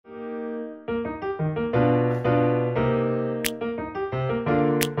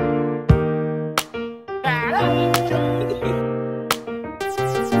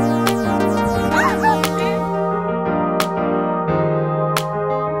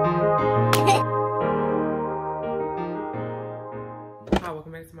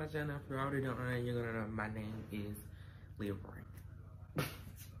already don't know, you're gonna know my name is Leroy.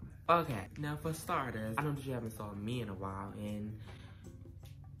 Okay, now for starters, I know that you haven't saw me in a while, and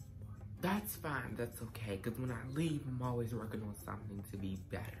that's fine, that's okay, because when I leave, I'm always working on something to be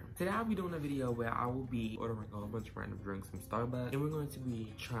better. Today I'll be doing a video where I will be ordering a whole bunch of random drinks from Starbucks, and we're going to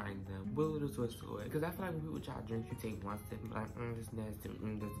be trying them with a little twist to it. Because I feel like when people try drinks, you take one sip and be like, this nasty,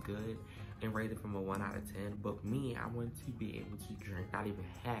 this good, and rate it from a 1 out of 10. But me, I want to be able to drink not even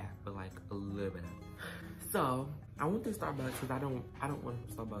half, but like a little bit. So I went to Starbucks because I don't want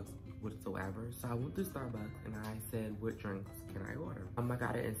Starbucks whatsoever. So I went to Starbucks and I said, what drinks can I order? I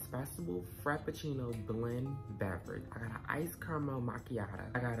got an espresso frappuccino blend beverage. I got an iced caramel macchiato.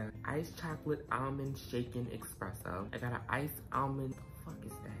 I got an iced chocolate almond shaken espresso. I got an iced almond, what the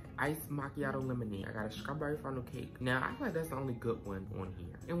fuck is that? Iced macchiato lemonade. I got a strawberry funnel cake. Now I feel like that's the only good one on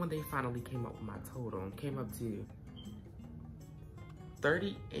here. And when they finally came up with my total, it came up to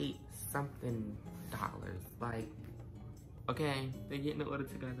 $38 something. Like, okay, they're getting the order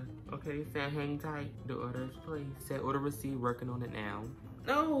together. Okay, said hang tight, the order is placed. Said order received, working on it now.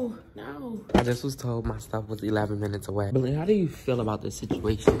 No. I just was told my stuff was 11 minutes away. But how do you feel about this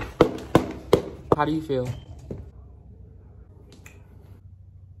situation? How do you feel?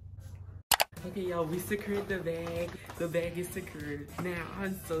 Okay, y'all, we secured the bag. The bag is secured. Now,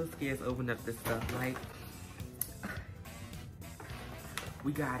 I'm so scared to open up this stuff. Like,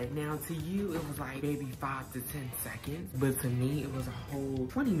 we got it. Now, to you, it was like maybe 5 to 10 seconds. But to me, it was a whole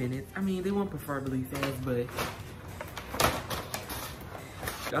 20 minutes. I mean, they weren't preferably fast, but...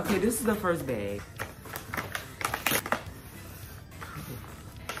 Okay, this is the first bag.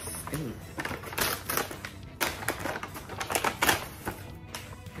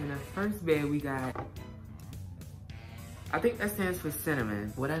 In the first bag, we got... I think that stands for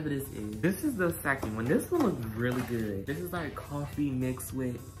cinnamon, whatever this is. This is the second one. This one looks really good. This is like coffee mixed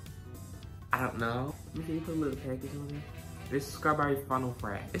with, I don't know. Let me see, put a little package on it. This is strawberry funnel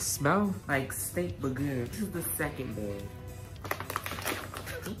frap. It smells like steak, but good. This is the second bag.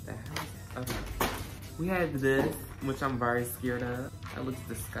 What the hell is that? Okay. We have this, which I'm very scared of. That looks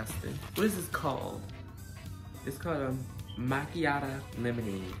disgusting. What is this called? It's called a macchiato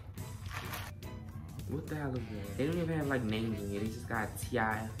lemonade. What the hell is that? They don't even have like names in here. They just got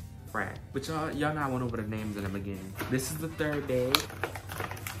T.I. Frat. But y'all know I went over the names in the beginning. This is the third bag.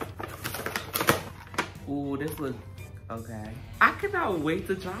 Ooh, this looks okay. I cannot wait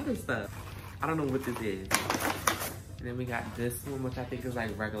to try this stuff. I don't know what this is. And then we got this one, which I think is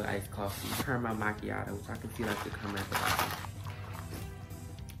like regular iced coffee. Caramel macchiato, which I can see like the caramel at the bottom.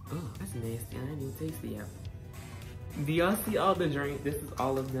 Oh, that's nasty. I didn't even taste it yet. Do y'all see all the drinks? This is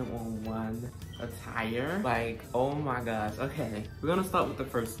all of them on one attire. Like, oh my gosh. Okay, we're gonna start with the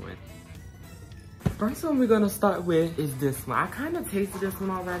first one. First one we're gonna start with is this one. I kind of tasted this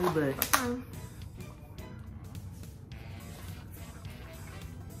one already, but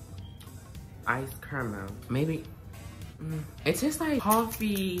iced caramel. Maybe, it tastes like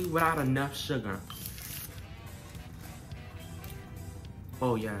coffee without enough sugar.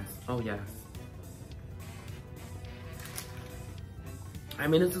 Oh yes, oh yes. I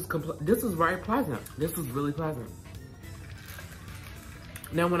mean, this is very pleasant. This is really pleasant.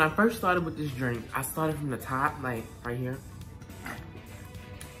 Now, when I first started with this drink, I started from the top, like right here.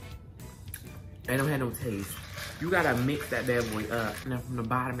 I don't have no taste. You gotta mix that bad boy up. Now, from the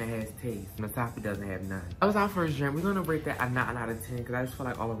bottom, it has taste. From the top, it doesn't have none. That was our first drink. We're gonna rate that a 9 out of 10 because I just feel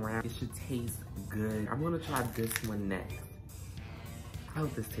like all around, it should taste good. I'm gonna try this one next. I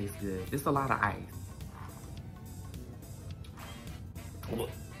hope this tastes good. It's a lot of ice.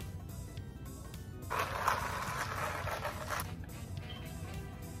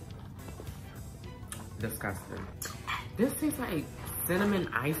 Disgusting. This tastes like cinnamon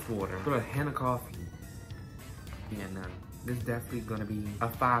ice water with a hint of coffee. Yeah, no. This is definitely gonna be a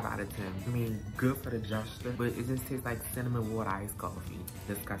 5 out of 10. I mean, good for the gesture, but it just tastes like cinnamon water iced coffee.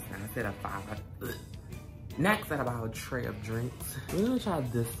 Disgusting. I said a 5 out of... Next, out of our tray of drinks, we're gonna try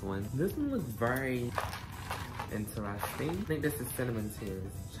this one. This one looks very interesting. I think this is cinnamon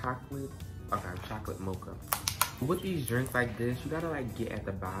tears. Chocolate, okay, chocolate mocha. With these drinks like this, you gotta like get at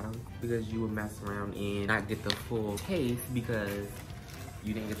the bottom because you would mess around and not get the full taste because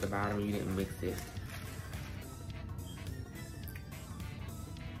you didn't get the bottom and you didn't mix it.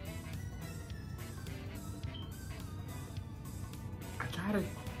 I try to,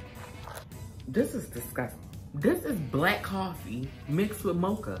 this is disgusting. This is black coffee mixed with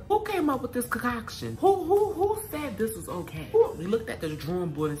mocha. Who came up with this concoction? Who said this was okay? We looked at the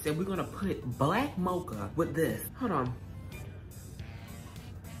drawing board and said we're gonna put black mocha with this. Hold on.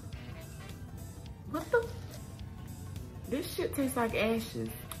 What the? This shit tastes like ashes.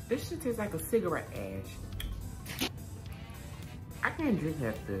 This shit tastes like a cigarette ash. I can't drink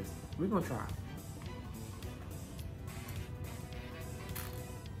half this. We're gonna try.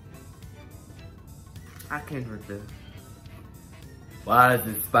 I can't drink this. Why is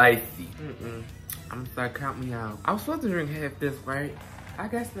it spicy? I'm sorry, count me out. I was supposed to drink half this, right? I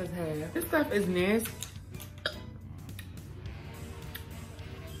guess that's half. This stuff is nasty.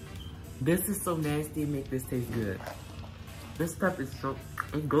 This is so nasty, it make this taste good. This stuff is so,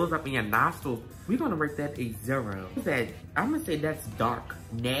 it goes up in your nostrils. We're gonna rate that a 0. I'm gonna say that's dark,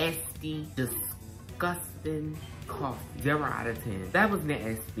 nasty, disgusting coffee. 0 out of 10. That was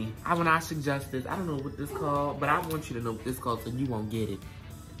nasty. I will not suggest this. I don't know what this called, but I want you to know what this called so you won't get it.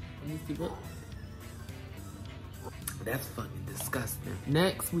 Let me see what. That's fucking disgusting.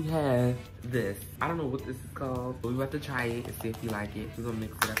 Next, we have this. I don't know what this is called, but we about to try it and see if you like it. We're gonna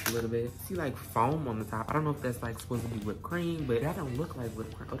mix it up a little bit. See like foam on the top. I don't know if that's like supposed to be whipped cream, but that don't look like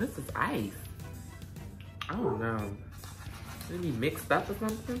whipped cream. Oh, this is ice. I don't know. Maybe mixed up or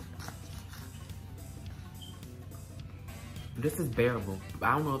something? This is bearable.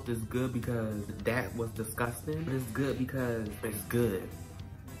 I don't know if this is good because that was disgusting, but it's good because it's good.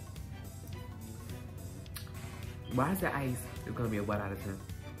 Why is the ice? It's gonna be a 1 out of 10.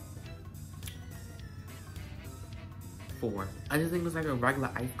 4. I just think it's like a regular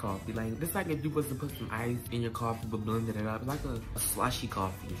iced coffee. Like, this like if you was to put some ice in your coffee but blended it up. It's like a slushy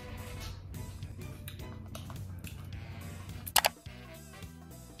coffee.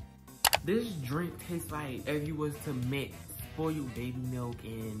 This drink tastes like if you was to mix spoiled baby milk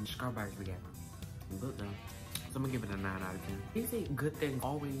and strawberries together. Look though. So I'm gonna give it a 9 out of 10. They say good thing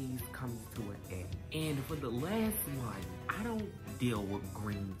always comes to an end. And for the last one, I don't deal with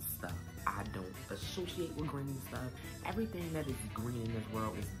green stuff. I don't associate with green stuff. Everything that is green in this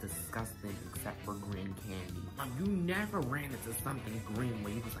world is disgusting except for green candy. You never ran into something green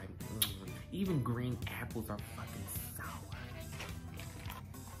where you was like, even green apples are fucking sour.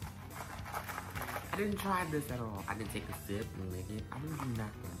 I didn't try this at all. I didn't take a sip and lick it. I didn't do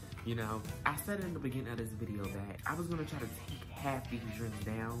nothing. You know, I said in the beginning of this video that I was gonna try to take half these drinks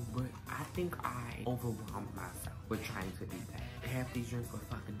down, but I think I overwhelmed myself with trying to do that. Half these drinks were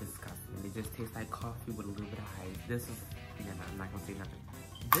fucking disgusting. They just taste like coffee with a little bit of ice. This is, yeah, no, I'm not gonna say nothing.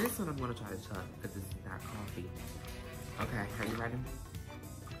 This one I'm gonna try to chug because this is not coffee. Okay, are you ready?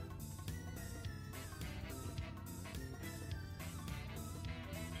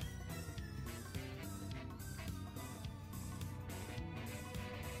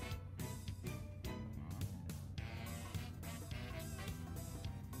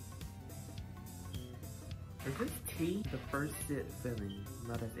 Is this tea? The first sip filling.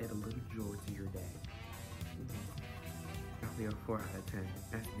 Let us add a little joy to your day. I'll be a 4 out of 10.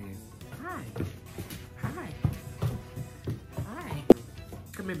 That's nasty. Hi. Hi. Hi.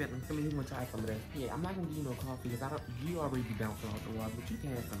 Come here, Bentley. Come here. You want to try some of this? Yeah, I'm not going to give you no coffee because I don't. You already be bouncing off the wall, but you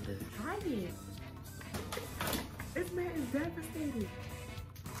can have some of this. Try it. This man is devastated.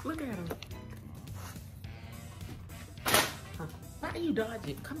 Look at him. Huh. Why are you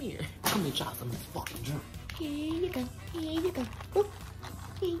dodging? Come here. Come here, try some of this fucking drink. Here you go. Here you go. Ooh.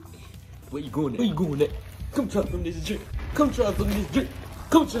 Where you going at? Where you going at? Come try some of this drink. Come try some of this drink.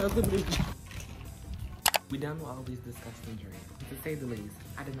 Come try some of this drink. We done with all these disgusting drinks. To say the least,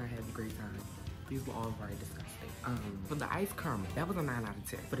 I did not have a great time. These were all very disgusting. For the iced caramel, that was a 9 out of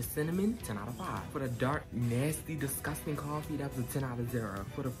 10. For the cinnamon, 10 out of 5. For the dark, nasty, disgusting coffee, that was a 10 out of 0.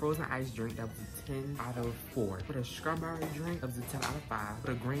 For the frozen ice drink, that was a 10 out of 4. For the strawberry drink, that was a 10 out of 5. For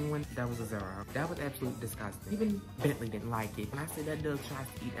the green one, that was a 0. That was absolutely disgusting. Even Bentley didn't like it. When I say that dog tries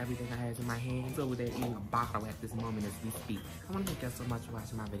to eat everything I have in my hand, so they're eating a bottle at this moment as we speak. I want to thank you so much for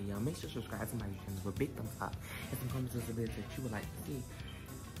watching my video. Make sure to subscribe to my channel with a big thumbs up and some comments of videos that you would like to see.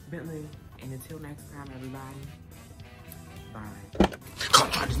 Bentley, and until next time, everybody, bye. Come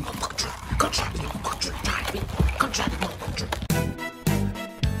try this motherfucker. Come try this motherfucker. Come try this motherfucker.